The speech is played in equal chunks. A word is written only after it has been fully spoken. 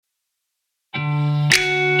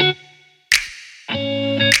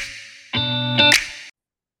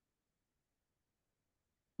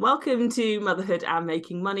Welcome to Motherhood and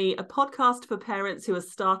Making Money, a podcast for parents who are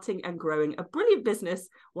starting and growing a brilliant business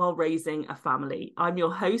while raising a family. I'm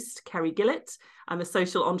your host, Kerry Gillett. I'm a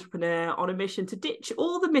social entrepreneur on a mission to ditch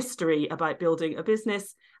all the mystery about building a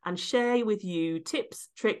business and share with you tips,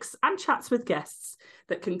 tricks, and chats with guests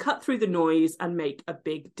that can cut through the noise and make a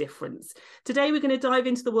big difference. Today, we're going to dive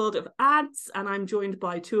into the world of ads, and I'm joined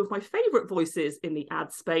by two of my favourite voices in the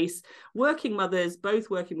ad space, working mothers, both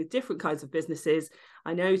working with different kinds of businesses.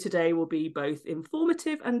 I know today will be both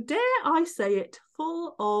informative and, dare I say it,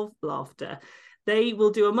 full of laughter. They will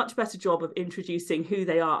do a much better job of introducing who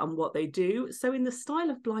they are and what they do. So in the style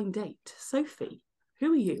of blind date, Sophie,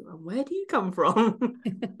 who are you and where do you come from?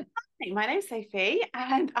 Hi, my name's Sophie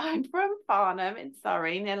and I'm from Farnham in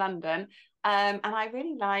Surrey near London. And I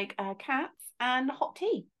really like cats and hot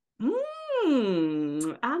tea.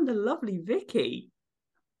 And the lovely Vicky.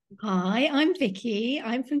 Hi, I'm Vicky.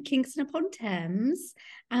 I'm from Kingston upon Thames,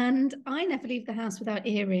 and I never leave the house without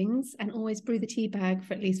earrings and always brew the tea bag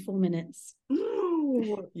for at least 4 minutes.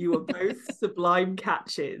 Ooh, you are both sublime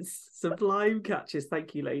catches. Sublime catches.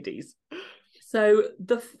 Thank you, ladies. So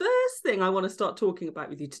the first thing I want to start talking about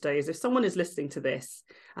with you today is if someone is listening to this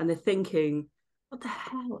and they're thinking, what the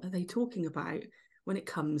hell are they talking about when it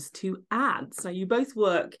comes to ads? Now, you both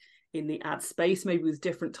work in the ad space, maybe with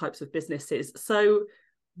different types of businesses. So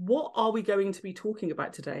what are we going to be talking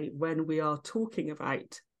about today when we are talking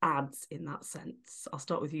about ads in that sense? I'll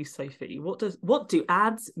start with you, Sophie. What do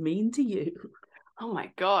ads mean to you? Oh my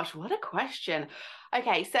gosh, what a question.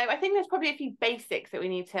 Okay, so I think there's probably a few basics that we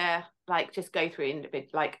need to just go through in a bit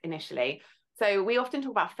initially. So we often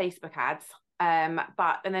talk about Facebook ads, and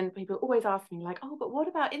then people always ask me oh, but what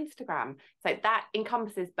about Instagram? So that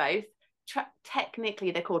encompasses both.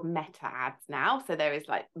 Technically they're called meta ads now, so there is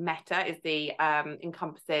meta is the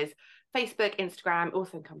encompasses Facebook, Instagram,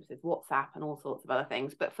 also encompasses WhatsApp and all sorts of other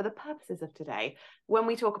things. But for the purposes of today, when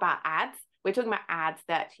we talk about ads, we're talking about ads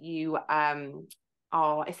that you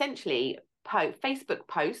are essentially Facebook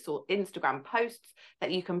posts or Instagram posts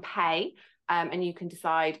that you can pay, and you can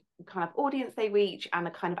decide the kind of audience they reach and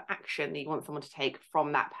the kind of action that you want someone to take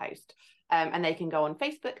from that post. And they can go on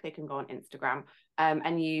Facebook, they can go on Instagram,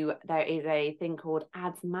 and there is a thing called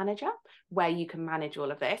Ads Manager where you can manage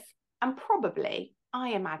all of this. And probably,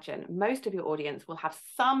 I imagine, most of your audience will have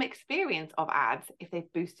some experience of ads if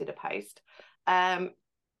they've boosted a post.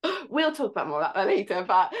 We'll talk about more about that later,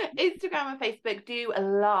 but Instagram and Facebook do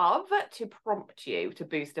love to prompt you to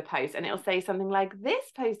boost a post, and it'll say something like, this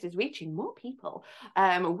post is reaching more people.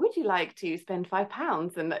 Would you like to spend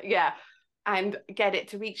 £5? And get it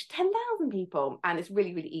to reach 10,000 people. And it's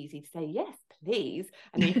really, really easy to say, yes, please.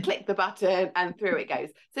 And you click the button and through it goes.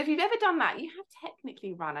 So if you've ever done that, you have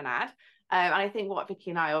technically run an ad. And I think what Vicky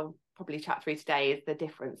and I will probably chat through today is the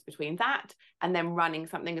difference between that and then running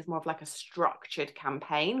something as more of a structured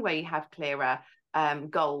campaign where you have clearer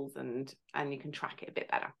goals and you can track it a bit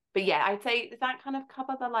better. But yeah, I'd say, does that kind of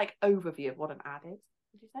cover the overview of what an ad is,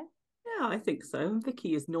 would you say? Yeah, I think so. And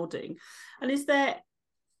Vicky is nodding. And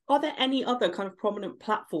are there any other kind of prominent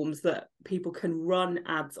platforms that people can run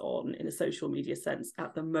ads on in a social media sense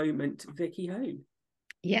at the moment, Vicky Hone?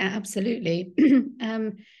 Yeah, absolutely.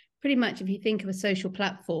 Pretty much if you think of a social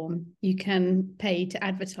platform, you can pay to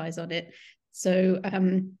advertise on it. So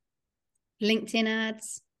LinkedIn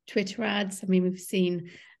ads, Twitter ads. I mean, we've seen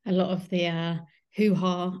a lot of the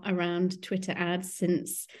hoo-ha around Twitter ads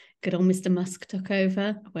since good old Mr. Musk took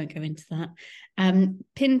over. I won't go into that.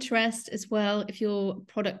 Pinterest as well. If you're a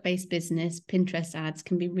product-based business, Pinterest ads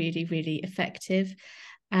can be really, really effective.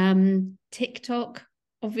 TikTok,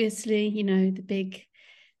 obviously,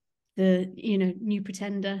 the new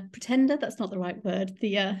pretender. Pretender, that's not the right word.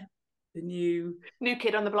 The new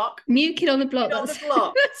kid on the block. New kid on the block. That's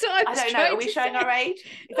what I don't know. Are we showing our age?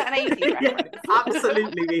 Is that an 80s reference? Yeah,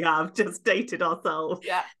 absolutely, we have just dated ourselves.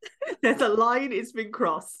 Yeah. There's a line, it's been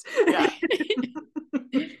crossed. Yeah.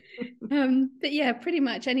 But yeah, pretty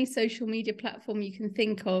much any social media platform you can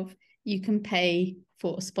think of, you can pay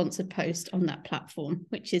for a sponsored post on that platform,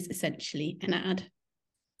 which is essentially an ad.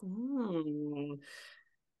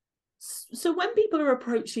 So when people are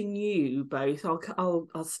approaching you both,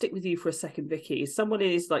 I'll stick with you for a second, Vicky. Someone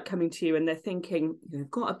is coming to you and they're thinking, they've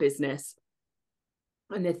got a business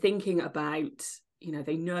and they're thinking about,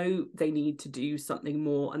 they know they need to do something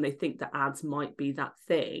more and they think that ads might be that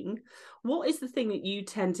thing. What is the thing that you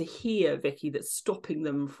tend to hear, Vicky, that's stopping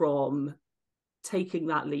them taking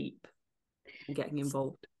that leap and getting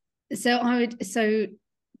involved? So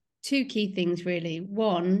two key things really.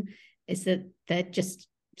 One is that they're just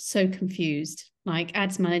so confused.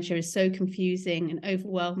 Ads Manager is so confusing and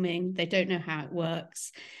overwhelming. They don't know how it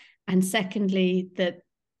works. And secondly, that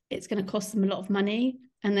it's going to cost them a lot of money,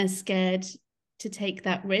 and they're scared to take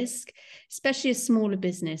that risk, especially a smaller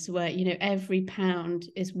business where, you know, every pound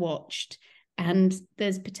is watched and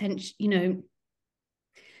there's potential, you know,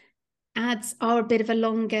 ads are a bit of a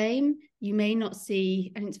long game. You may not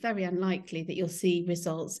see, and it's very unlikely that you'll see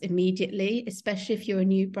results immediately, especially if you're a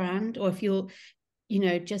new brand or if you're, you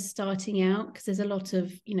know, just starting out, because there's a lot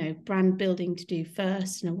of, you know, brand building to do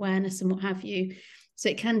first and awareness and what have you. So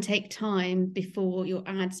it can take time before your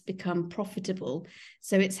ads become profitable.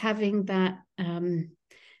 So it's having that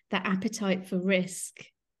that appetite for risk,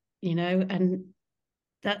 you know, and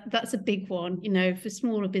that's a big one, you know, for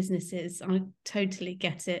smaller businesses. I totally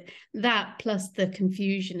get it. That plus the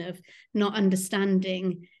confusion of not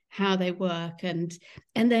understanding how they work, and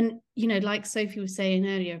then, you know, like Sophie was saying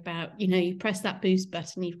earlier about, you know, you press that boost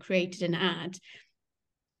button, you've created an ad.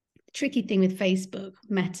 The tricky thing with Facebook,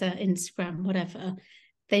 Meta, Instagram, whatever,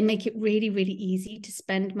 they make it really, really easy to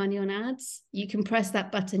spend money on ads. You can press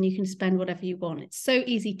that button, you can spend whatever you want. It's so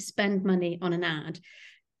easy to spend money on an ad.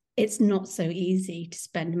 It's not so easy to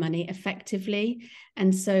spend money effectively.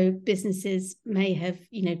 And so businesses may have,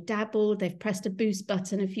 you know, dabbled, they've pressed a boost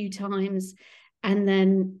button a few times and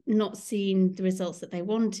then not seen the results that they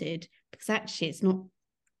wanted, because actually it's not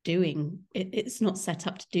doing it, it's not set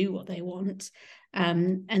up to do what they want.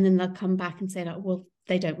 And then they'll come back and say, like, well,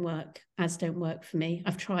 they don't work. Ads don't work for me.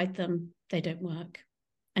 I've tried them. They don't work.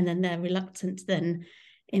 And then they're reluctant to then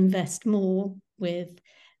invest more with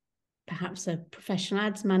perhaps a professional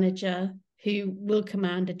ads manager who will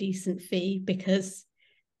command a decent fee because,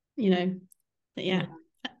 you know, yeah.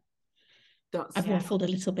 I've waffled a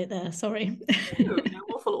little bit there, sorry. No, you don't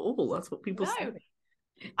waffle at all. That's what people say.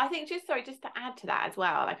 I think just to add to that as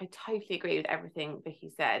well, like I totally agree with everything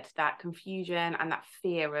Vicky said, that confusion and that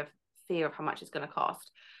fear of how much it's going to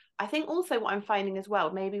cost. I think also what I'm finding as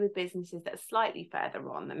well, maybe with businesses that are slightly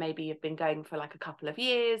further on, that maybe you've been going for like a couple of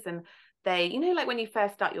years, and they, you know, like when you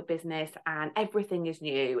first start your business and everything is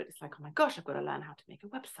new, it's like, oh my gosh, I've got to learn how to make a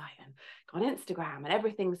website and go on Instagram and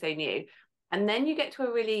everything's so new. And then you get to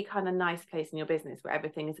a really kind of nice place in your business where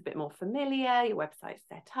everything is a bit more familiar, your website's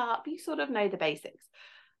set up, you sort of know the basics.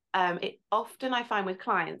 It often, I find with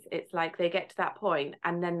clients, it's like they get to that point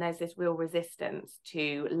and then there's this real resistance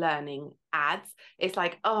to learning ads. It's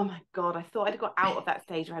like, oh my God, I thought I'd got out of that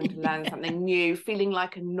stage of having to learn something new, feeling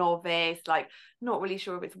like a novice, like not really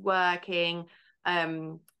sure if it's working.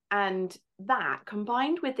 And that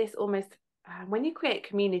combined with this almost, when you create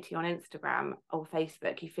community on Instagram or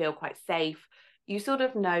Facebook, you feel quite safe. You sort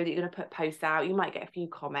of know that you're going to put posts out. You might get a few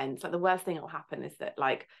comments. Like the worst thing that will happen is that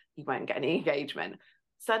like you won't get any engagement.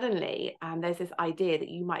 Suddenly, there's this idea that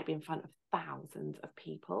you might be in front of thousands of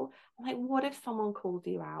people. Like, what if someone calls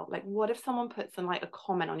you out? Like, what if someone puts in like a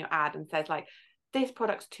comment on your ad and says like, this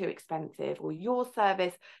product's too expensive, or your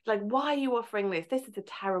service, like, why are you offering this? This is a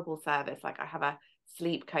terrible service. Like I have a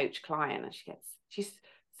sleep coach client and she's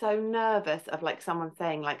so nervous of like someone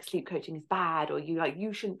saying like sleep coaching is bad, or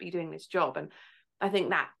you shouldn't be doing this job. And I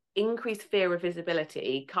think that increased fear of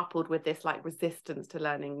visibility coupled with this like resistance to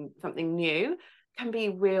learning something new can be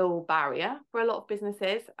a real barrier for a lot of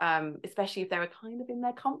businesses, especially if they're kind of in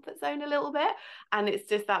their comfort zone a little bit. And it's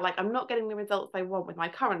just that like, I'm not getting the results I want with my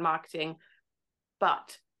current marketing,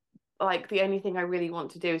 but like the only thing I really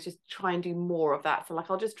want to do is just try and do more of that. So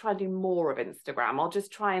like, I'll just try and do more of Instagram.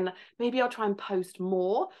 I'll try and post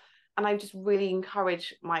more. And I just really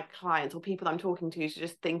encourage my clients or people that I'm talking to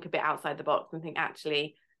just think a bit outside the box and think,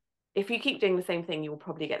 actually, if you keep doing the same thing, you will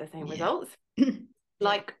probably get the same results.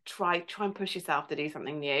 Like try and push yourself to do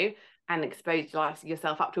something new and expose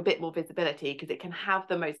yourself up to a bit more visibility, because it can have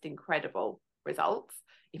the most incredible results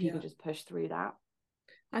if you can just push through that.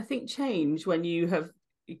 I think change, when you have,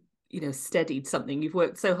 you know, steadied something, you've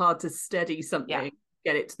worked so hard to steady something,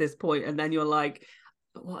 get it to this point, and then you're like,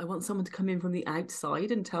 well, I want someone to come in from the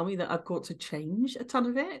outside and tell me that I've got to change a ton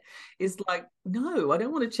of it. Is like, no, I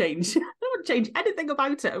don't want to change. I don't want to change anything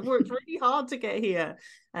about it. I've worked really hard to get here.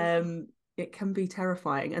 It can be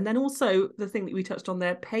terrifying. And then also the thing that we touched on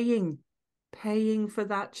there, paying for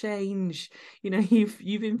that change. You know,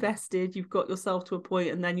 you've invested, you've got yourself to a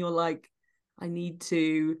point, and then you're like, I need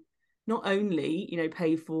to not only, you know,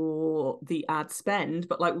 pay for the ad spend,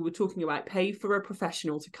 but like we were talking about, pay for a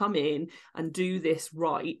professional to come in and do this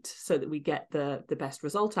right so that we get the best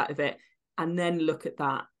result out of it, and then look at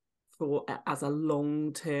that as a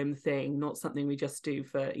long-term thing, not something we just do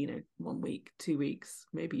for, you know, 1 week, 2 weeks,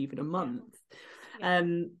 maybe even a month.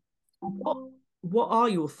 What are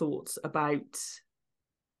your thoughts about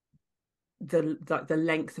the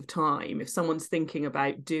length of time, if someone's thinking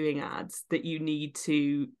about doing ads, that you need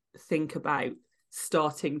to think about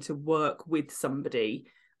starting to work with somebody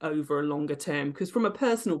over a longer term? Because from a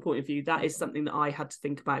personal point of view, that is something that I had to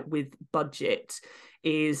think about with budget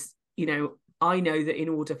is, you know, I know that in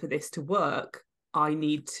order for this to work, I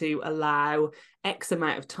need to allow X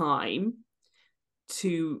amount of time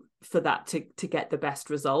for that to get the best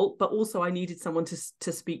result. But also I needed someone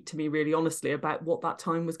to speak to me really honestly about what that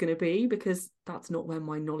time was going to be, because that's not where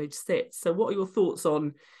my knowledge sits. So what are your thoughts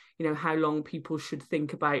on, you know, how long people should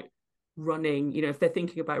think about running? You know, if they're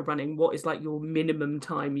thinking about running, what is like your minimum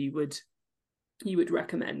time you would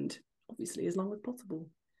recommend? Obviously as long as possible.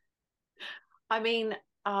 I mean,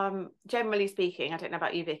 generally speaking, I don't know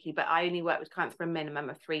about you, Vicky, but I only work with clients for a minimum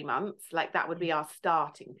of 3 months. Like that would be our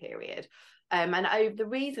starting period. And the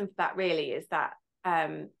reason for that really is that,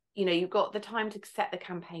 you know, you've got the time to set the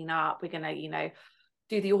campaign up. We're going to, you know,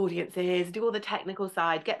 do the audiences, do all the technical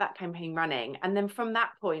side, get that campaign running. And then from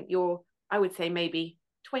that point, you're, I would say maybe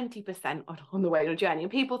 20% on the way on a journey.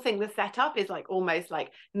 And people think the setup is like almost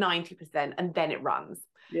like 90% and then it runs.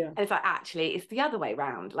 Yeah. And it's like, actually, it's the other way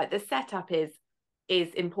around. Like the setup is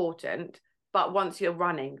important, but once you're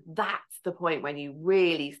running, that's the point when you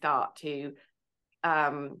really start to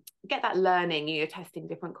get that learning. You're testing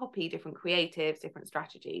different copy, different creatives, different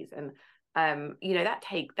strategies, and you know,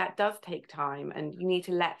 that does take time, and you need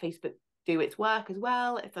to let Facebook do its work as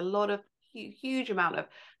well. It's a lot of huge amount of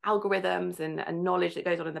algorithms and knowledge that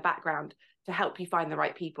goes on in the background to help you find the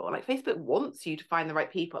right people. Like Facebook wants you to find the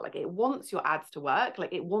right people. Like it wants your ads to work.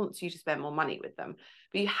 Like it wants you to spend more money with them,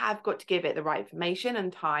 but you have got to give it the right information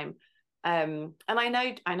and time. And I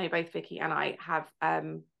know both Vicky and I have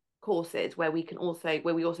courses where we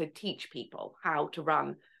also teach people how to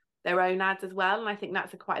run their own ads as well. And I think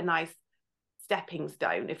that's quite a nice stepping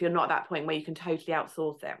stone if you're not at that point where you can totally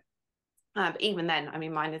outsource it. But even then, I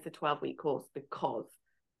mean, mine is a 12-week course because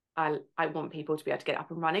I want people to be able to get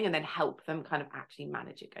up and running and then help them kind of actually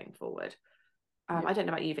manage it going forward. Yeah. I don't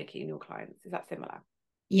know about you, Vicky, and your clients. Is that similar?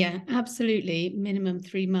 Yeah, absolutely. Minimum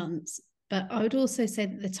 3 months. But I would also say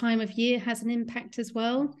that the time of year has an impact as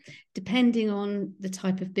well, depending on the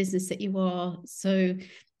type of business that you are. So,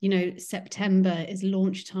 you know, September is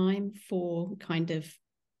launch time for kind of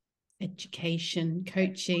education,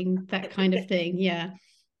 coaching, that kind of thing. Yeah.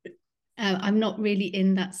 I'm not really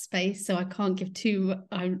in that space, so I can't give too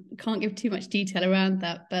much detail around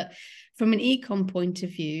that. But from an e-com point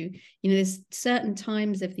of view, you know, there's certain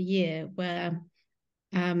times of the year where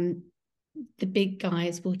the big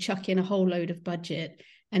guys will chuck in a whole load of budget,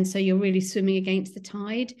 and so you're really swimming against the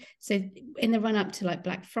tide. So in the run up to like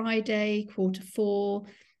Black Friday, Q4,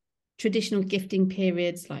 traditional gifting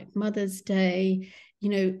periods like Mother's Day, you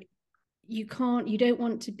know, you don't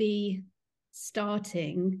want to be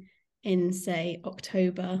starting in, say,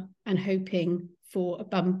 October and hoping for a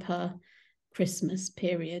bumper Christmas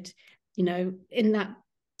period. You know, in that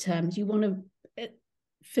terms, you want to,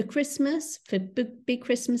 for Christmas, for big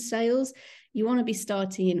Christmas sales, you want to be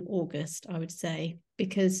starting in August, I would say,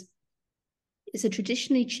 because it's a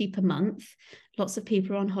traditionally cheaper month. Lots of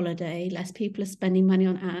people are on holiday, less people are spending money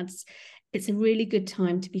on ads. It's a really good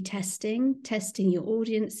time to be testing your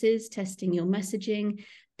audiences, testing your messaging,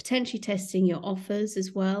 potentially testing your offers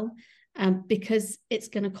as well, because it's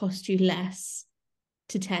going to cost you less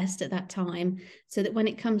to test at that time, so that when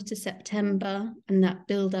it comes to September and that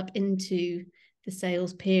build up into the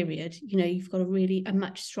sales period, you know, you've got a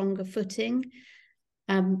much stronger footing.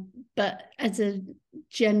 But as a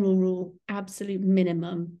general rule, absolute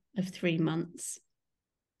minimum of 3 months.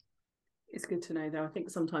 It's good to know, though. I think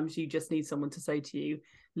sometimes you just need someone to say to you,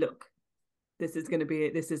 look, this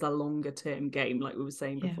is a longer term game, like we were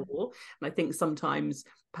saying before. And I think sometimes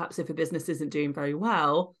perhaps if a business isn't doing very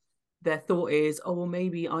well, their thought is, oh, well,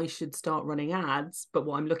 maybe I should start running ads, but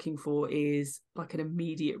what I'm looking for is like an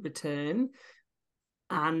immediate return.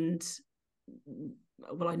 And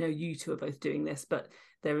well, I know you two are both doing this, but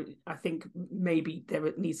I think maybe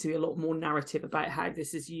there needs to be a lot more narrative about how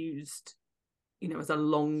this is used, you know, as a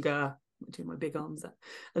longer, doing my big arms there,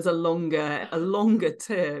 as a longer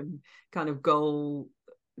term kind of goal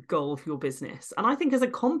for your business. And I think as a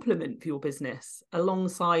complement for your business,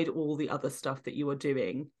 alongside all the other stuff that you are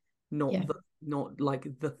doing, not like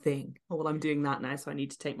the thing. Oh, well, I'm doing that now, so I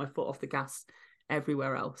need to take my foot off the gas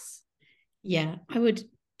everywhere else. Yeah,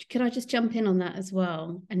 could I just jump in on that as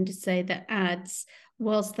well and just say that ads,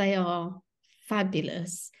 whilst they are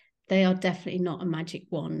fabulous, they are definitely not a magic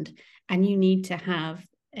wand, and you need to have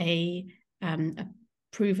a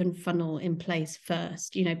proven funnel in place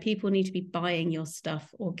first. You know, people need to be buying your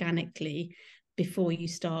stuff organically before you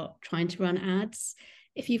start trying to run ads.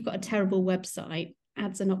 If you've got a terrible website,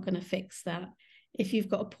 ads are not going to fix that. If you've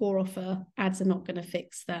got a poor offer, ads are not going to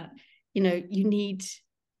fix that. You know, you need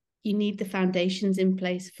you need the foundations in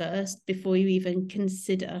place first before you even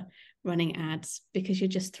consider running ads, because you're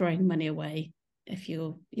just throwing money away if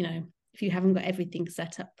you haven't got everything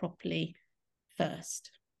set up properly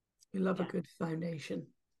first. We love a good foundation.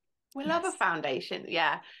 We love a foundation.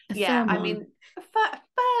 Yeah. I mean, a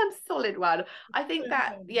firm, solid one. I think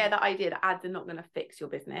that, the idea that ads are not going to fix your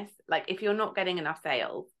business. Like, if you're not getting enough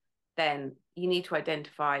sales, then you need to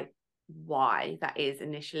identify why that is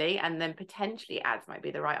initially, and then potentially ads might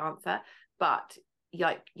be the right answer. But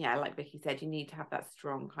like Vicky said, you need to have that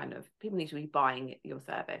strong kind of, people need to be buying your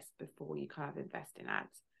service before you kind of invest in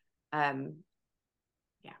ads.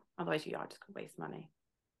 Otherwise you are just going to waste money.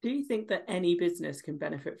 Do you think that any business can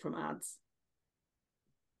benefit from ads?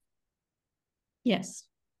 Yes.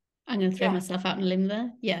 I'm going to throw myself out on a limb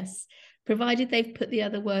there. Yes. Provided they've put the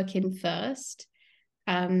other work in first.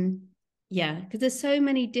 Because there's so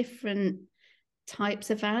many different types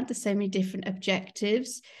of ad, there's so many different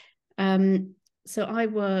objectives. So I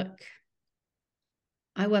work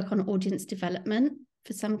on audience development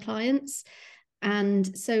for some clients.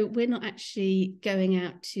 And so we're not actually going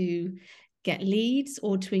out to get leads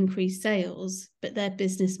or to increase sales, but their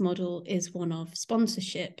business model is one of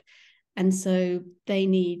sponsorship. And so they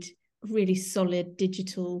need really solid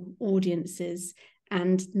digital audiences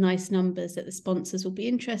and nice numbers that the sponsors will be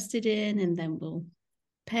interested in, and then will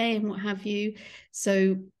pay and what have you.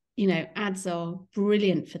 So, ads are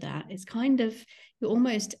brilliant for that. It's kind of, you're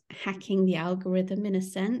almost hacking the algorithm in a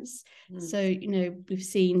sense. So, we've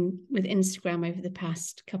seen with Instagram over the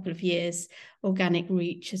past couple of years, organic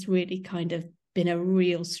reach has really kind of been a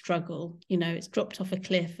real struggle. It's dropped off a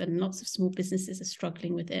cliff, and lots of small businesses are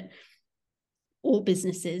struggling with it. All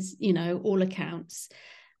businesses, all accounts.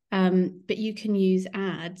 But you can use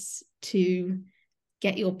ads to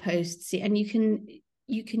get your posts, and you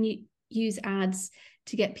can use ads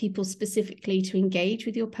to get people specifically to engage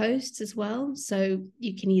with your posts as well. So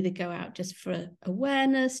you can either go out just for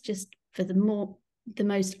awareness, just for the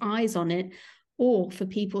most eyes on it, or for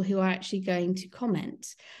people who are actually going to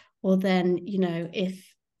comment. Or then,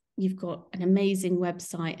 if you've got an amazing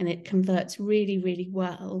website and it converts really, really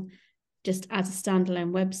well, just as a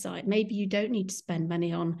standalone website, maybe you don't need to spend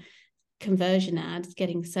money on conversion ads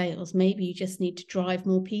getting sales. Maybe you just need to drive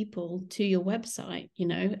more people to your website,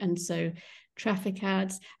 and so traffic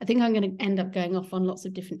ads. I think I'm going to end up going off on lots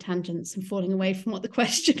of different tangents and falling away from what the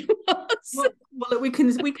question was. Well, we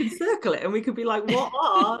can circle it, and we could be like, what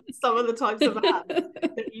are some of the types of ads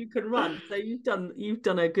that you can run? So you've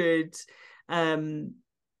done a good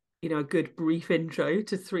a good brief intro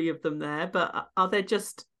to 3 of them there, but are there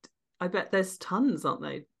just, I bet there's tons, aren't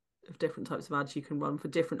they, of different types of ads you can run for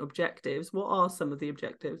different objectives. What are some of the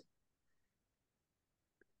objectives?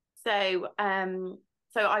 So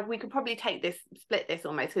we could probably split this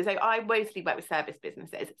almost, because I mostly work with service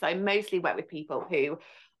businesses. So I mostly work with people who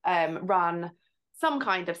run some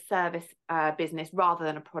kind of service business rather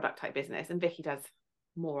than a product type business. And Vicky does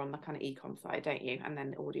more on the kind of e-com side, don't you? And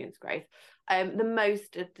then the audience growth. The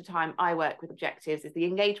most of the time I work with objectives is the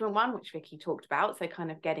engagement one, which Vicky talked about. So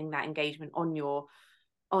kind of getting that engagement on your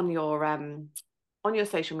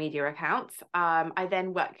social media accounts. I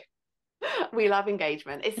then work. We love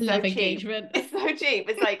engagement. It's so cheap. It's so cheap.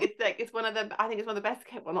 It's one of the, I think it's one of the best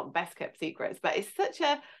kept, well, not best kept secrets, but it's such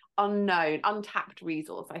a untapped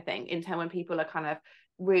resource, I think, in terms when people are kind of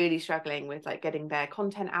really struggling with like getting their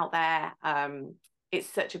content out there. It's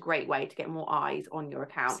such a great way to get more eyes on your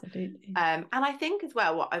account. Absolutely. And I think as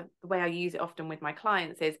well, the way I use it often with my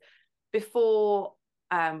clients is before.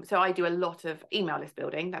 So I do a lot of email list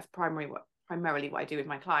building. That's primarily what I do with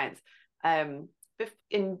my clients.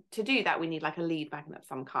 To do that, we need like a lead magnet of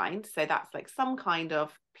some kind. So that's like some kind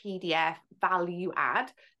of PDF value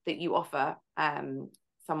add that you offer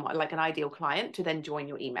someone like an ideal client to then join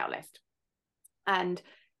your email list.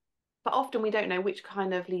 But often we don't know which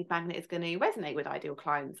kind of lead magnet is going to resonate with ideal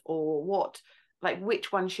clients, or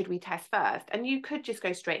which one should we test first. And you could just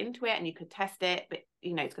go straight into it and you could test it, but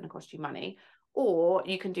it's going to cost you money. Or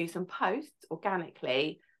you can do some posts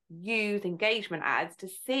organically, use engagement ads to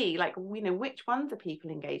see which ones are people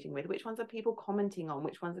engaging with, which ones are people commenting on,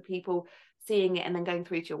 which ones are people seeing it and then going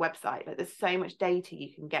through to your website. Like, there's so much data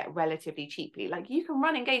you can get relatively cheaply. Like, you can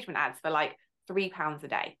run engagement ads for like £3 a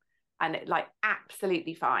day, and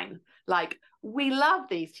absolutely fine. Like, we love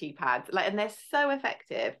these cheap ads, and they're so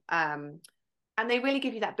effective. And they really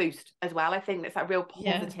give you that boost as well. I think that's that real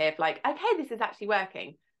positive, okay, this is actually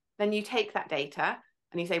working. Then you take that data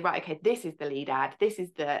and you say, right, okay, this is the lead ad. This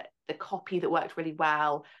is the copy that worked really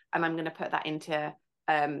well. And I'm going to put that into,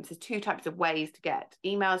 so 2 types of ways to get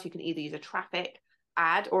emails. You can either use a traffic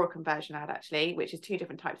ad or a conversion ad, actually, which is 2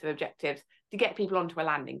 different types of objectives to get people onto a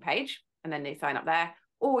landing page and then they sign up there.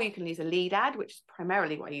 Or you can use a lead ad, which is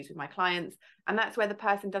primarily what I use with my clients. And that's where the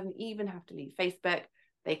person doesn't even have to leave Facebook.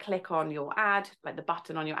 They click on your ad, like the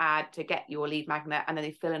button on your ad, to get your lead magnet, and then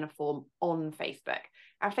they fill in a form on Facebook.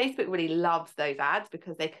 And Facebook really loves those ads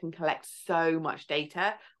because they can collect so much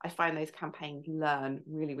data. I find those campaigns learn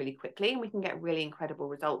really, really quickly, and we can get really incredible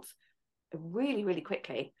results really, really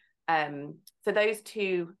quickly. So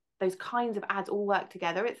those kinds of ads all work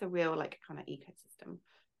together. It's a real like kind of ecosystem.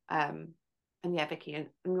 And yeah, Vicky, and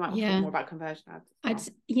we might talk more about conversion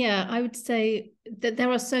ads. I would say that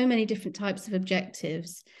there are so many different types of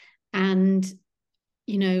objectives, and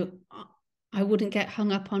I wouldn't get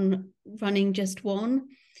hung up on running just one.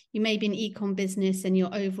 You may be an e-com business and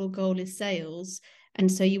your overall goal is sales,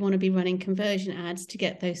 and so you want to be running conversion ads to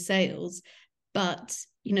get those sales. But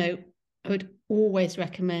I would always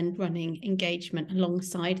recommend running engagement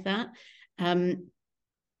alongside that.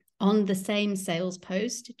 On the same sales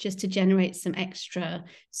post, just to generate some extra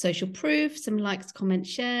social proof, some likes, comments,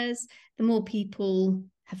 shares. The more people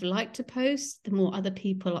have liked a post, the more other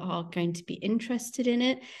people are going to be interested in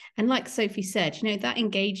it. And like Sophie said, that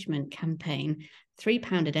engagement campaign,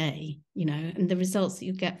 £3 a day, and the results that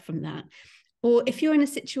you get from that. Or if you're in a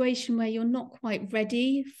situation where you're not quite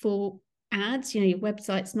ready for ads, your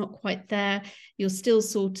website's not quite there, you're still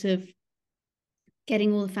sort of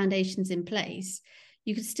getting all the foundations in place,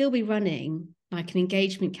 you could still be running like an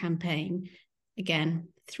engagement campaign, again,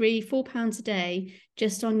 £3-4 a day,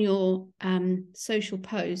 just on your social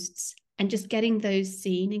posts, and just getting those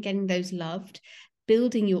seen and getting those loved,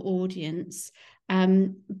 building your audience.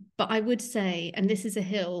 But I would say, and this is a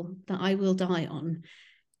hill that I will die on,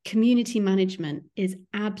 community management is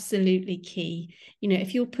absolutely key.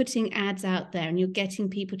 If you're putting ads out there and you're getting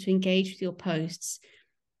people to engage with your posts,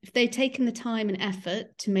 if they've taken the time and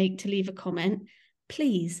effort to leave a comment,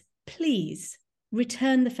 please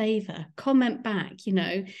return the favor, comment back.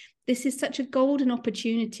 This is such a golden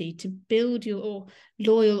opportunity to build your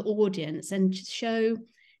loyal audience and show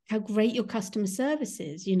how great your customer service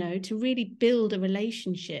is, to really build a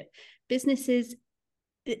relationship. Businesses,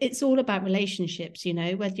 it's all about relationships,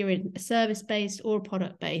 whether you're in a service-based or a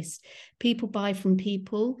product-based. People buy from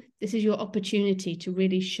people. This is your opportunity to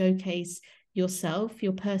really showcase yourself,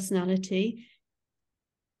 your personality.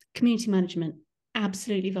 Community management,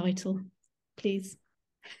 absolutely vital. Please.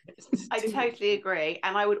 I totally agree.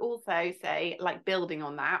 And I would also say, like, building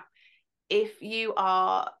on that, if you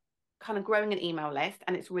are kind of growing an email list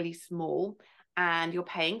and it's really small and you're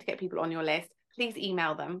paying to get people on your list, please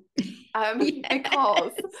email them.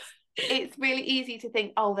 Because it's really easy to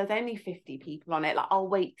think, oh, there's only 50 people on it, like I'll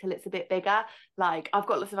wait till it's a bit bigger. Like I've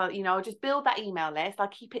got lots of other, I'll just build that email list, I'll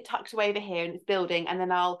keep it tucked away over here and it's building, and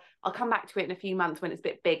then I'll come back to it in a few months when it's a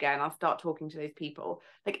bit bigger and I'll start talking to those people.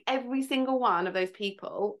 Like every single one of those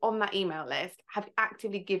people on that email list have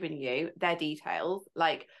actively given you their details.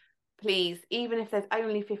 Like, please, even if there's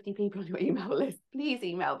only 50 people on your email list, please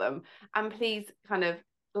email them, and please, kind of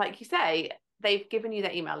like you say, they've given you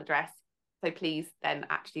their email address, so please then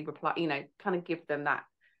actually reply, kind of give them that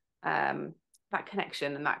that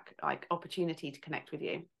connection and that like opportunity to connect with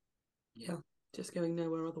you. Yeah, just going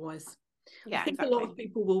nowhere otherwise. Yeah, I think exactly. a lot of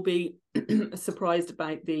people will be surprised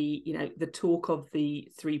about the talk of the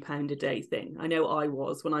 £3 a day thing. I know I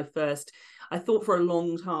was when I thought for a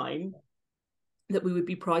long time that we would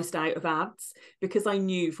be priced out of ads, because I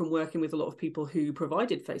knew from working with a lot of people who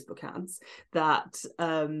provided Facebook ads that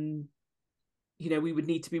we would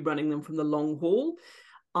need to be running them from the long haul.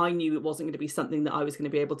 I knew it wasn't going to be something that I was going to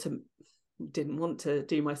be able to, didn't want to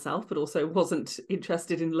do myself, but also wasn't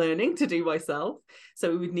interested in learning to do myself.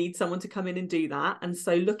 So we would need someone to come in and do that. And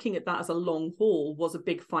so looking at that as a long haul was a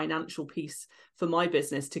big financial piece for my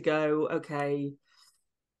business to go, okay,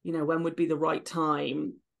 when would be the right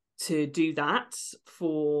time to do that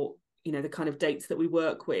for the kind of dates that we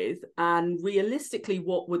work with, and realistically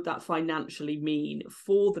what would that financially mean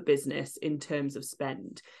for the business in terms of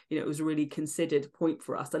spend. It was a really considered point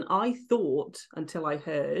for us, and I thought, until I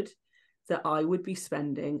heard, that I would be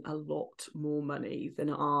spending a lot more money than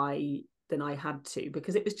I had to,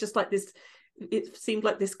 because it was just like this, it seemed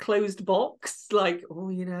like this closed box, like, oh,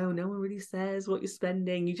 no one really says what you're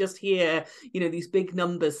spending. You just hear these big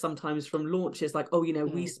numbers sometimes from launches, like, oh,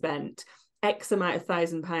 we spent X amount of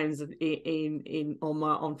 £1,000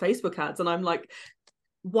 on Facebook ads, and I'm like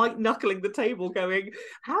white knuckling the table going,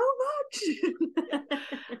 how much?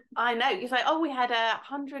 I know, it's like, oh, we had a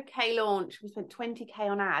 100k launch, we spent 20k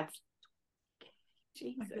on ads.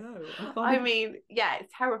 Jesus. I mean, yeah,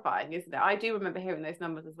 it's terrifying, isn't it? I do remember hearing those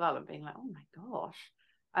numbers as well and being like, oh my gosh.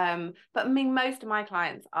 But I mean, most of my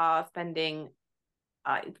clients are spending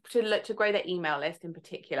to grow their email list in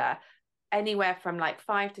particular, anywhere from like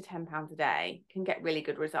 £5 to £10 a day can get really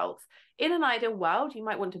good results. In an ideal world, you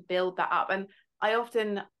might want to build that up. And I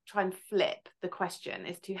often try and flip the question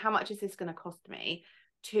as to how much is this going to cost me,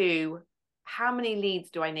 to how many leads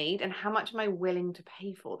do I need and how much am I willing to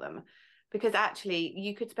pay for them? Because actually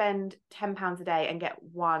you could spend £10 a day and get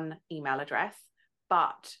one email address,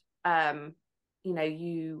 but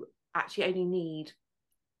you actually only need,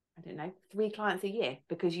 I don't know, 3 clients a year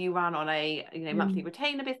because you run on a monthly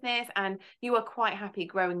retainer business and you are quite happy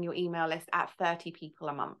growing your email list at 30 people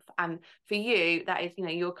a month. And for you, that is,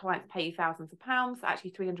 your clients pay you thousands of pounds,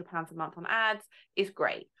 actually £300 a month on ads is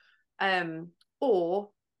great. Or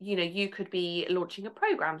you could be launching a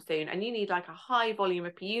program soon and you need like a high volume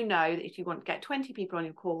of people. That if you want to get 20 people on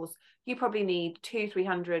your course, you probably need 200,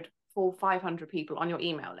 300, 400, 500 people on your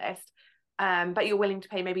email list. But you're willing to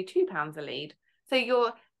pay maybe £2 a lead.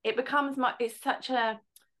 So it becomes it's such an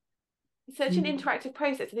interactive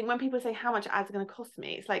process. I think when people say how much ads are going to cost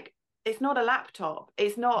me, it's like, it's not a laptop.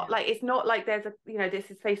 It's not like there's this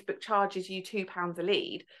is Facebook charges you £2 a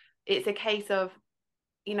lead. It's a case of,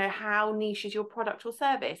 how niche is your product or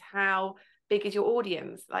service? How big is your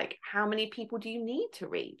audience? Like, how many people do you need to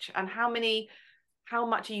reach? And how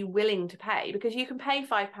much are you willing to pay? Because you can pay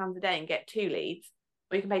 £5 a day and get 2 leads,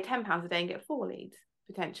 or you can pay £10 a day and get 4 leads,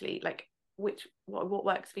 potentially. Like, what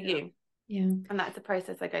works for you? Yeah. And that's the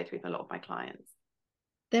process I go through with a lot of my clients.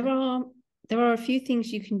 There are a few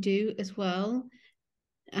things you can do as well,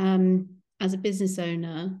 as a business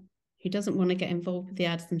owner who doesn't want to get involved with the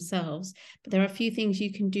ads themselves, but there are a few things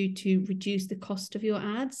you can do to reduce the cost of your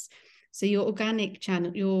ads. So your organic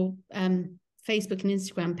channel, your Facebook and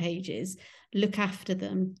Instagram pages, look after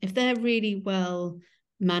them. If they're really well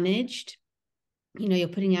managed, you're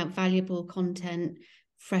putting out valuable content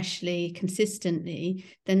freshly, consistently,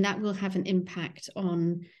 then that will have an impact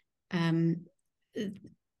on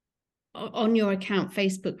your account.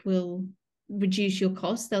 Facebook will reduce your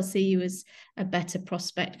costs. They'll see you as a better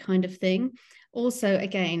prospect, kind of thing. Also,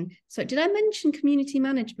 again, so did I mention community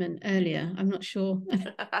management earlier? I'm not sure.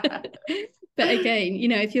 But again,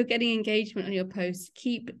 if you're getting engagement on your posts,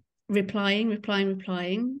 keep replying.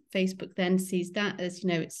 Facebook then sees that as,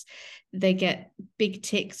 they get big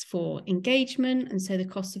ticks for engagement, and so the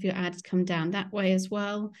cost of your ads come down that way as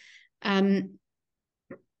well.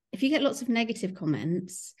 If you get lots of negative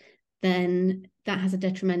comments, then that has a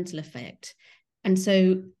detrimental effect. And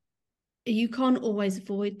so you can't always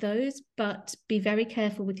avoid those, but be very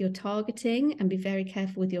careful with your targeting and be very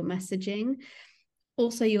careful with your messaging.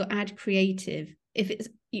 Also, your ad creative,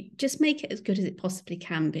 you just make it as good as it possibly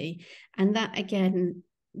can be. And that, again,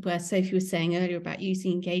 where Sophie was saying earlier about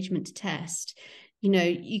using engagement to test,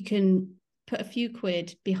 you can put a few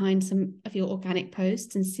quid behind some of your organic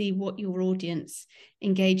posts and see what your audience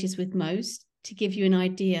engages with most, to give you an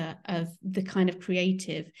idea of the kind of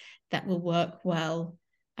creative that will work well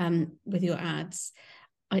with your ads.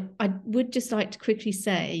 I would just like to quickly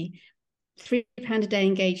say, £3 a day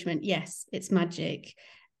engagement, yes, it's magic.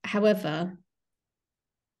 However,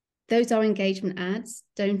 those are engagement ads.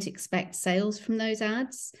 Don't expect sales from those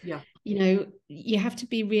ads. Yeah. You have to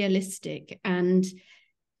be realistic. And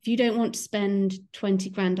if you don't want to spend 20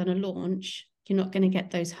 grand on a launch, you're not going to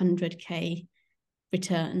get those 100K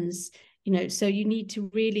returns. So you need to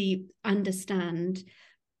really understand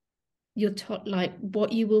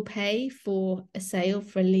what you will pay for a sale,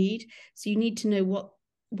 for a lead. So you need to know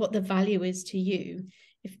what the value is to you.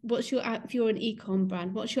 If you're an e-com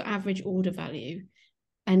brand, what's your average order value?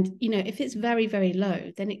 And if it's very, very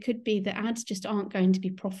low, then it could be that ads just aren't going to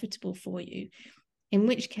be profitable for you. In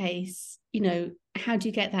which case, how do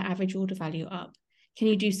you get that average order value up? Can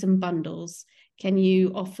you do some bundles? Can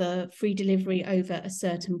you offer free delivery over a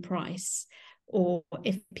certain price? Or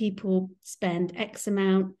if people spend X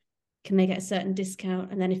amount, can they get a certain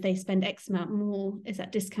discount? And then if they spend X amount more, is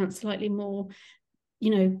that discount slightly more?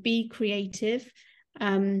 Be creative.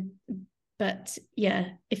 But yeah,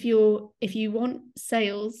 if you want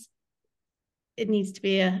sales, it needs to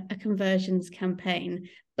be a conversions campaign.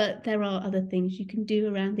 But there are other things you can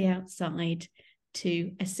do around the outside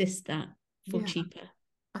to assist that for cheaper.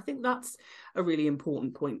 I think that's a really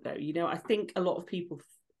important point, though. I think a lot of people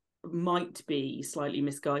might be slightly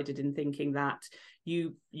misguided in thinking that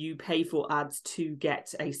you pay for ads to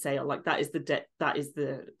get a sale. Like that's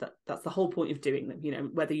the whole point of doing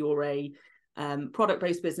them. Whether you're a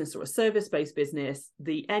product-based business or a service-based business,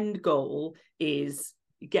 the end goal is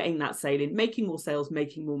getting that sale in, making more sales,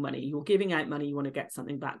 making more money. You're giving out money, you want to get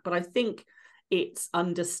something back. But I think it's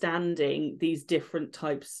understanding these different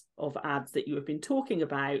types of ads that you have been talking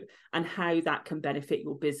about and how that can benefit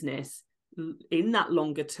your business in that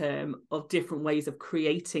longer term, of different ways of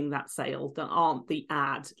creating that sale that aren't the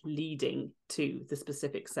ad leading to the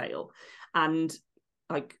specific sale. And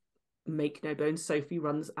like, make no bones, Sophie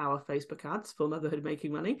runs our Facebook ads for Motherhood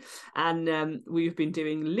Making Money, and we've been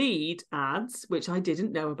doing lead ads, which I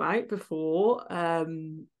didn't know about before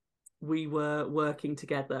we were working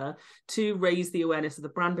together, to raise the awareness of the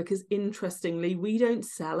brand, because interestingly, we don't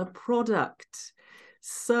sell a product.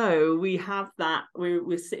 So we have that,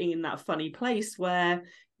 we're sitting in that funny place where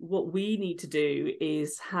what we need to do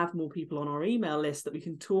is have more people on our email list that we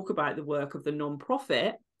can talk about the work of the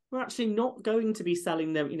nonprofit. We're actually not going to be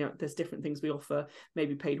selling them, there's different things we offer,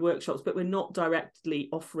 maybe paid workshops, but we're not directly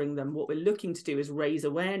offering them. What we're looking to do is raise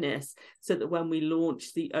awareness so that when we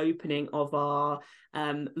launch the opening of our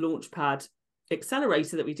Launchpad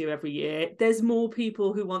accelerator that we do every year, there's more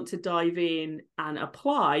people who want to dive in and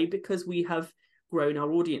apply, because we have grown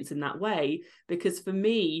our audience in that way. Because for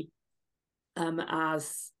me,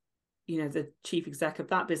 as the chief exec of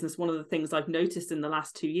that business, one of the things I've noticed in the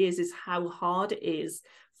last 2 years is how hard it is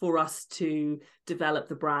for us to develop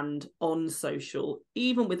the brand on social,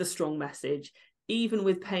 even with a strong message, even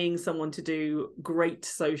with paying someone to do great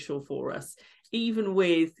social for us, even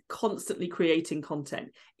with constantly creating content,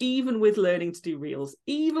 even with learning to do reels,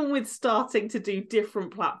 even with starting to do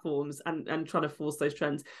different platforms and trying to force those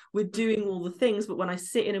trends. We're doing all the things, but when I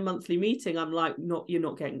sit in a monthly meeting, I'm like, you're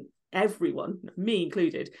not getting, everyone, me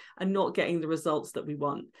included, are not getting the results that we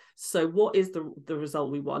want. So what is the result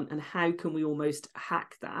we want, and how can we almost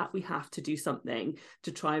hack that? We have to do something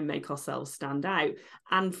to try and make ourselves stand out.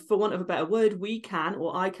 And for want of a better word,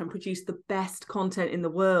 I can produce the best content in the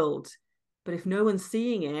world, but if no one's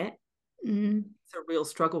seeing it, it's a real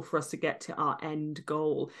struggle for us to get to our end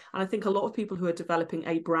goal. And I think a lot of people who are developing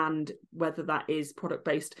a brand, whether that is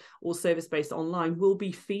product-based or service-based online, will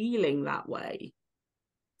be feeling that way.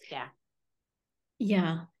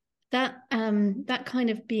 Yeah, that kind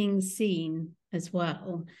of being seen as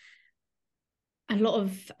well. A lot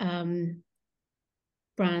of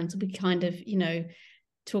brands will be kind of,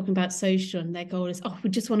 talking about social, and their goal is, we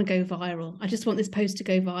just want to go viral. I just want this post to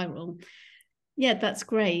go viral. Yeah, that's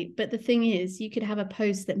great. But the thing is, you could have a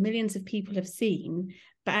post that millions of people have seen,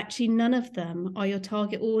 but actually none of them are your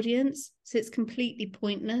target audience. So it's completely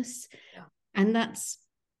pointless. Yeah. And that's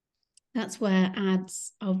where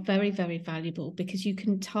ads are very, very valuable, because you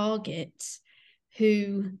can target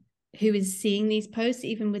who is seeing these posts,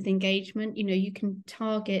 even with engagement. You can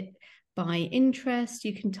target by interest,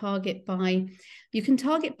 you can target by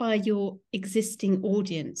your existing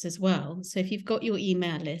audience as well. So if you've got your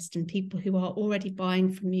email list and people who are already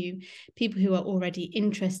buying from you, people who are already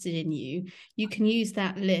interested in you, you can use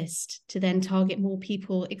that list to then target more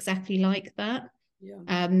people exactly like that.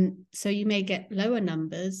 Yeah. So you may get lower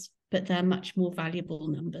numbers, but they're much more valuable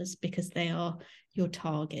numbers because they are your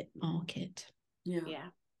target market. Yeah.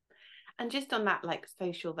 And just on that, like,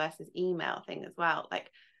 social versus email thing as well,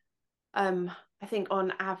 like, I think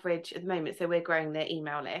on average at the moment, so we're growing the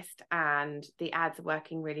email list and the ads are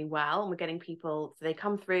working really well, and we're getting people, so they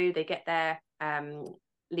come through, they get their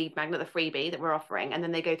lead magnet, the freebie that we're offering, and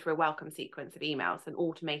then they go through a welcome sequence of emails, an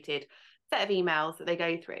automated set of emails that they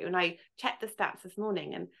go through. And I checked the stats this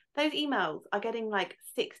morning, and those emails are getting like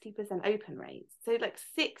 60% open rates. So like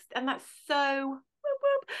and that's so,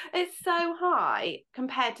 it's so high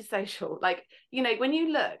compared to social. Like, when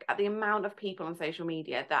you look at the amount of people on social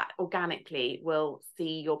media that organically will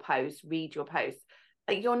see your post, read your post,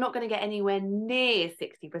 like, you're not going to get anywhere near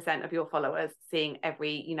 60% of your followers seeing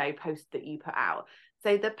every, post that you put out.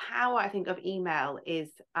 So the power, I think, of email is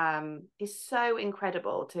so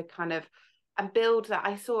incredible to kind of build that.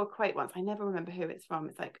 I saw a quote once, I never remember who it's from.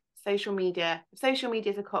 It's like, social media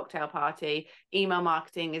is a cocktail party, email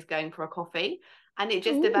marketing is going for a coffee. And it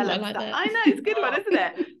just develops that. I know, it's a good one, isn't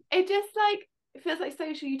it? It just it feels like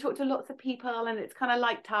social, you talk to lots of people, and it's kind of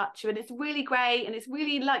light touch, and it's really great, and it's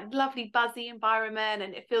really like lovely buzzy environment,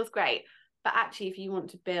 and it feels great. But actually, if you want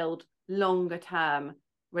to build longer term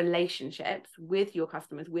relationships with your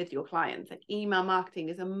customers, with your clients, like, email marketing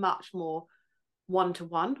is a much more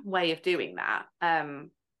one-to-one way of doing that.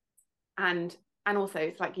 And also,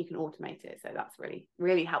 it's like you can automate it. So that's really,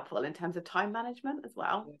 really helpful in terms of time management as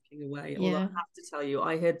well. Working away. Yeah. Although I have to tell you,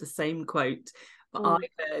 I heard the same quote, but I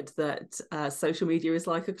heard that social media is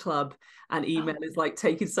like a club and email is like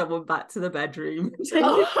taking someone back to the bedroom.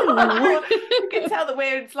 You can tell that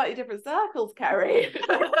we're in slightly different circles, Kerry.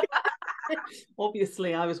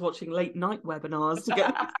 Obviously, I was watching late night webinars to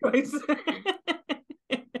get these quotes.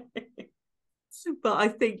 But I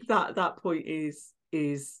think that point is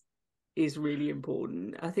really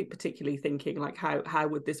important. I think particularly thinking like how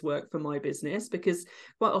would this work for my business, because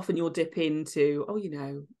quite often you'll dip into, oh,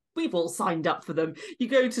 we've all signed up for them. You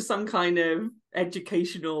go to some kind of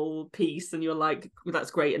educational piece and you're like, well,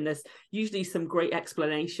 that's great, and there's usually some great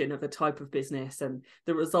explanation of the type of business and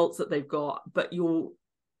the results that they've got, but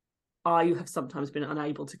I have sometimes been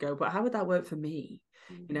unable to go, but how would that work for me?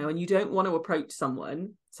 And you don't want to approach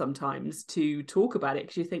someone sometimes to talk about it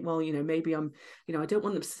because you think, well, maybe I'm, I don't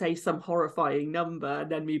want them to say some horrifying number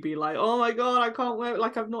and then me be like, oh my God, I can't work,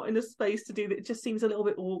 like I'm not in a space to do that. It just seems a little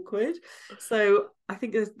bit awkward. So I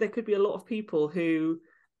think there could be a lot of people who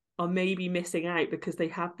are maybe missing out because they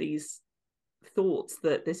have these thoughts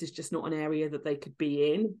that this is just not an area that they could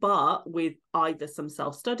be in, but with either some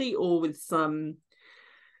self-study or with some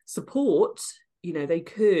support, they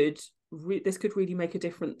could this could really make a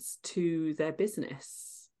difference to their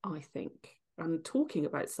business, I think. And talking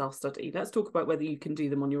about self-study, let's talk about whether you can do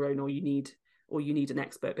them on your own or you need an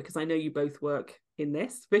expert, because I know you both work in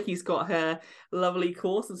this. Vicky's got her lovely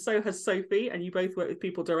course and so has Sophie, and you both work with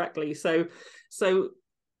people directly. So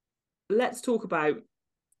let's talk about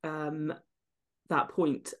that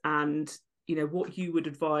point and what you would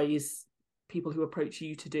advise people who approach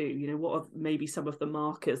you to do. What are maybe some of the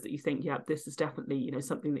markers that you think, yeah, this is definitely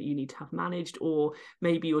something that you need to have managed, or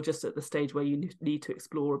maybe you're just at the stage where you need to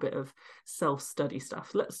explore a bit of self-study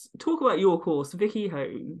stuff. Let's talk about your course, Vicky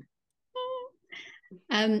Hone.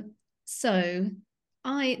 So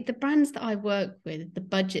the brands that I work with, the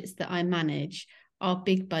budgets that I manage are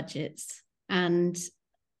big budgets, and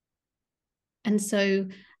so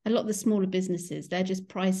a lot of the smaller businesses, they're just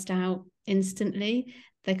priced out instantly.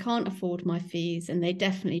 They can't afford my fees, and they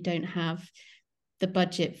definitely don't have the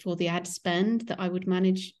budget for the ad spend that I would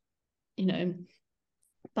manage, but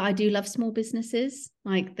I do love small businesses.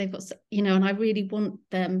 Like they've got, and I really want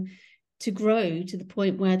them to grow to the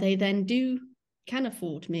point where they then can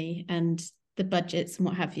afford me and the budgets and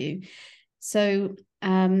what have you. So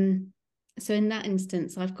in that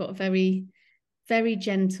instance, I've got a very, very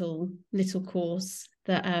gentle little course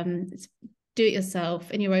that it's do it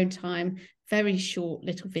yourself in your own time, very short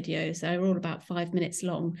little videos. They're all about 5 minutes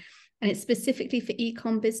long, and it's specifically for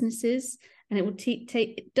e-com businesses. And it will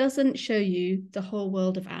it doesn't show you the whole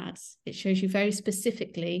world of ads. It shows you very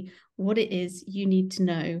specifically what it is you need to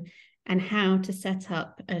know and how to set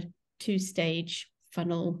up a 2-stage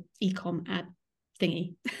funnel e-com ad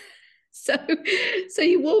thingy. So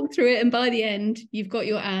you walk through it, and by the end, you've got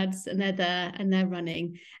your ads and they're there and they're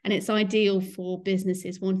running. And it's ideal for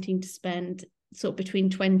businesses wanting to spend sort of between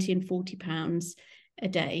 £20 and £40 a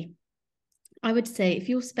day. I would say if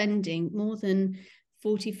you're spending more than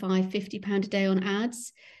 £45, £50 a day on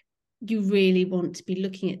ads, you really want to be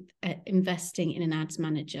looking at investing in an ads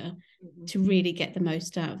manager to really get the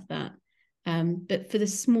most out of that. But for the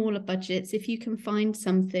smaller budgets, if you can find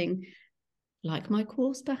something like my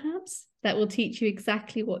course, perhaps, that will teach you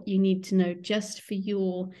exactly what you need to know just for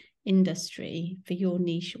your industry, for your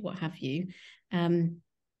niche, what have you,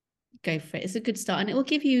 go for it. It's a good start, and it will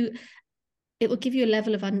give you a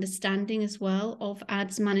level of understanding as well of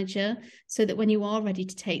ads manager, so that when you are ready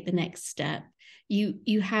to take the next step,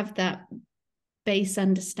 you have that base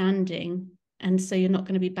understanding, and so you're not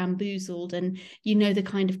going to be bamboozled, and the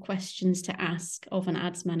kind of questions to ask of an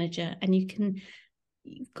ads manager, and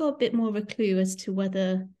you've got a bit more of a clue as to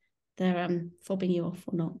whether they're fobbing you off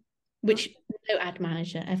or not, which no ad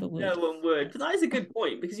manager ever would. No one would. But that is a good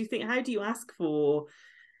point, because you think, how do you ask for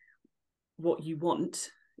what you want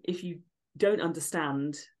if you don't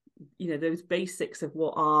understand those basics of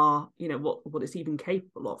what it's even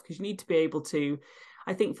capable of? Because you need to be able to,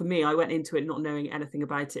 I think for me, I went into it not knowing anything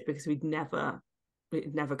about it, because it had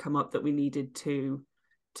never come up that we needed to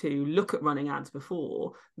look at running ads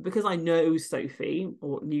before. Because I know Sophie,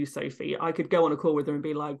 or knew Sophie, I could go on a call with her and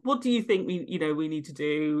be like, what do you think we need to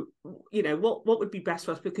do? What would be best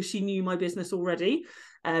for us? Because she knew my business already.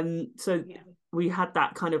 We had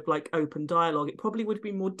that kind of like open dialogue. It probably would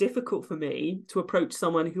be more difficult for me to approach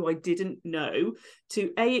someone who I didn't know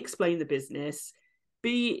to A, explain the business,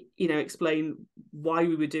 B, explain why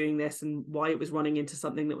we were doing this and why it was running into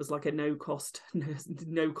something that was like a no cost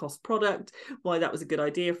product, why that was a good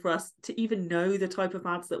idea for us, to even know the type of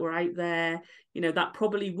ads that were out there. That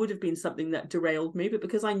probably would have been something that derailed me, but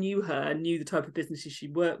because I knew her and knew the type of businesses she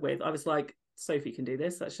worked with, I was like, Sophie can do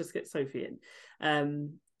this, let's just get Sophie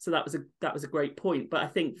in. So that was a great point. But I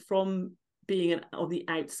think from being on the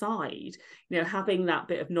outside, having that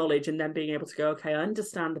bit of knowledge and then being able to go, okay, I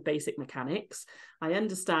understand the basic mechanics, I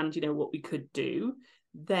understand what we could do,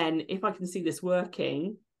 then if I can see this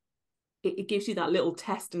working, it gives you that little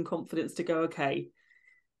test and confidence to go, okay,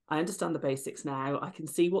 I understand the basics now. I can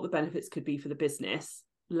see what the benefits could be for the business.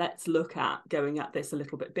 Let's look at going at this a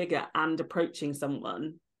little bit bigger and approaching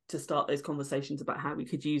someone to start those conversations about how we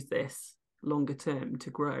could use this longer term to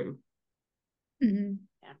grow. Mm-hmm.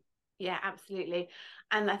 Yeah, absolutely.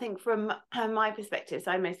 And I think from my perspective,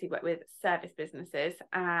 so I mostly work with service businesses,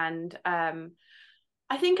 and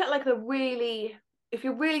I think at like if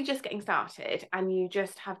you're really just getting started and you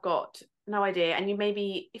just have got no idea, and you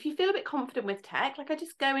maybe, if you feel a bit confident with tech, like I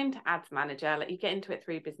just go into Ads Manager, like you get into it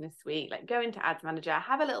through Business Suite, like go into Ads Manager,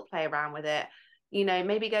 have a little play around with it. You know,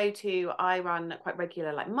 maybe I run quite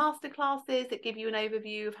regular like masterclasses that give you an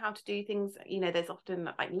overview of how to do things. You know, there's often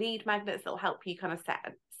like lead magnets that will help you kind of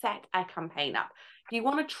set a campaign up. If you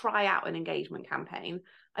want to try out an engagement campaign,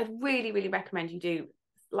 I'd really, really recommend you do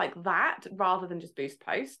like that rather than just boost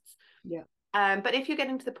posts. Yeah. But if you're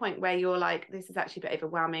getting to the point where you're like, this is actually a bit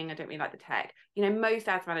overwhelming, I don't really like the tech, you know, most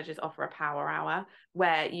ads managers offer a power hour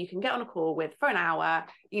where you can get on a call with for an hour,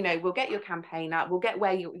 you know, we'll get your campaign up, we'll get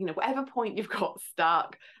where you know, whatever point you've got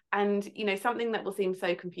stuck. And, you know, something that will seem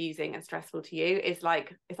so confusing and stressful to you is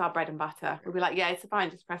like, it's our bread and butter. We'll be like, yeah, it's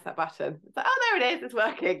fine, just press that button. It's like, oh, there it is, it's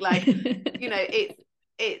working. Like, you know,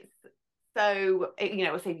 it's so, you know,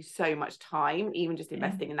 it will save you so much time, even just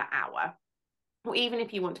investing in that hour. Or even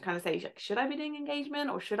if you want to kind of say, should I be doing engagement,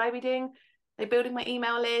 or should I be doing like building my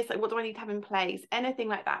email list? Like, what do I need to have in place? Anything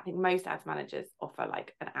like that. I think most ads managers offer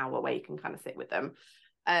like an hour where you can kind of sit with them.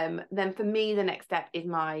 Then for me, the next step is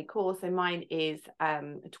my course. So mine is a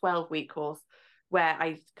 12-week course where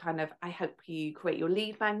I help you create your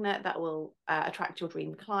lead magnet that will attract your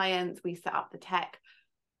dream clients. We set up the tech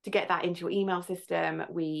to get that into your email system.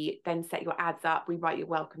 We then set your ads up, we write your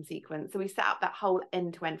welcome sequence. So we set up that whole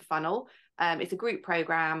end-to-end funnel. It's a group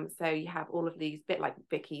program. So you have all of these, bit like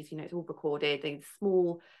Vicky's, you know, it's all recorded, these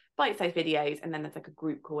small bite-sized videos. And then there's like a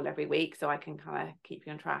group call every week. So I can kind of keep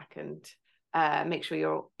you on track and make sure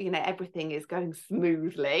you're, you know, everything is going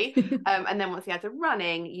smoothly. And then once the ads are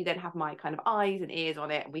running, you then have my kind of eyes and ears on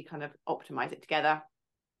it, and we kind of optimize it together.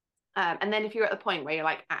 And then if you're at the point where you're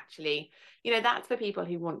like, actually, you know, that's for people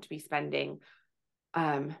who want to be spending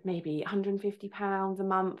maybe £150 a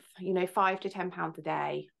month, you know, £5 to £10 a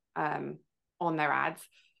day on their ads.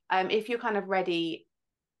 If you're kind of ready,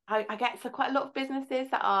 I get so quite a lot of businesses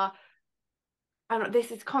that are, and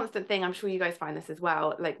this is a constant thing, I'm sure you guys find this as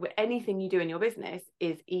well, like with anything you do in your business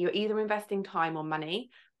is you're either investing time or money.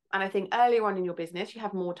 And I think earlier on in your business, you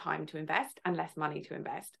have more time to invest and less money to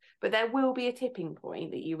invest. But there will be a tipping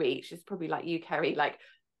point that you reach. It's probably like you, Kerry, like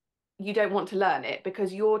you don't want to learn it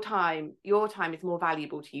because your time is more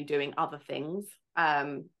valuable to you doing other things.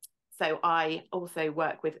 So I also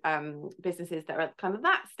work with businesses that are at kind of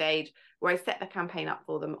that stage where I set the campaign up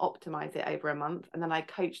for them, optimize it over a month, and then I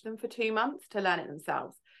coach them for 2 months to learn it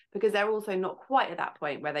themselves, because they're also not quite at that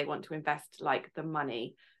point where they want to invest like the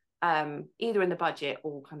money either in the budget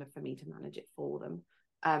or kind of for me to manage it for them.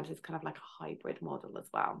 So it's kind of like a hybrid model as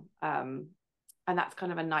well. And that's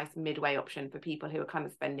kind of a nice midway option for people who are kind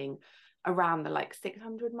of spending around the like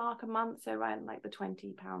 600 mark a month, so around like the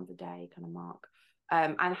 £20 a day kind of mark,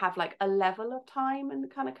 and have like a level of time and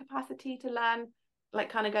kind of capacity to learn,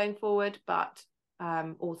 like kind of going forward, but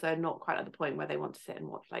also not quite at the point where they want to sit and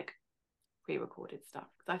watch like pre-recorded stuff,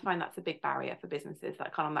 because I find that's a big barrier for businesses that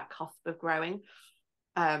are kind of on that cusp of growing.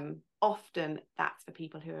 Often that's for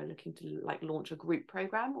people who are looking to like launch a group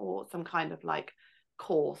program or some kind of like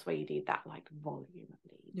course where you need that like volume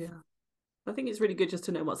of leads. Yeah, I think it's really good just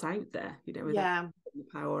to know what's out there, you know, without the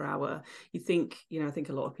power hour. You think, you know, I think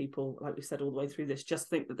a lot of people, like we said all the way through this, just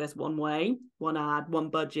think that there's one way, one ad, one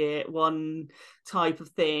budget, one type of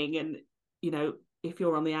thing. And, you know, if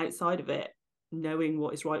you're on the outside of it, knowing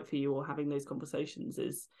what is right for you or having those conversations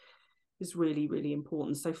is really, really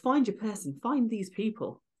important. So find your person, find these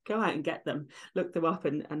people, go out and get them, look them up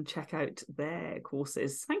and check out their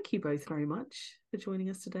courses. Thank you both very much for joining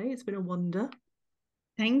us today. It's been a wonder.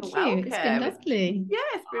 Thank you. Welcome. It's been lovely. Yeah,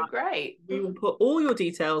 it's been great. We will put all your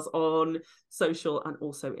details on social and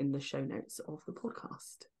also in the show notes of the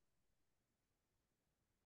podcast.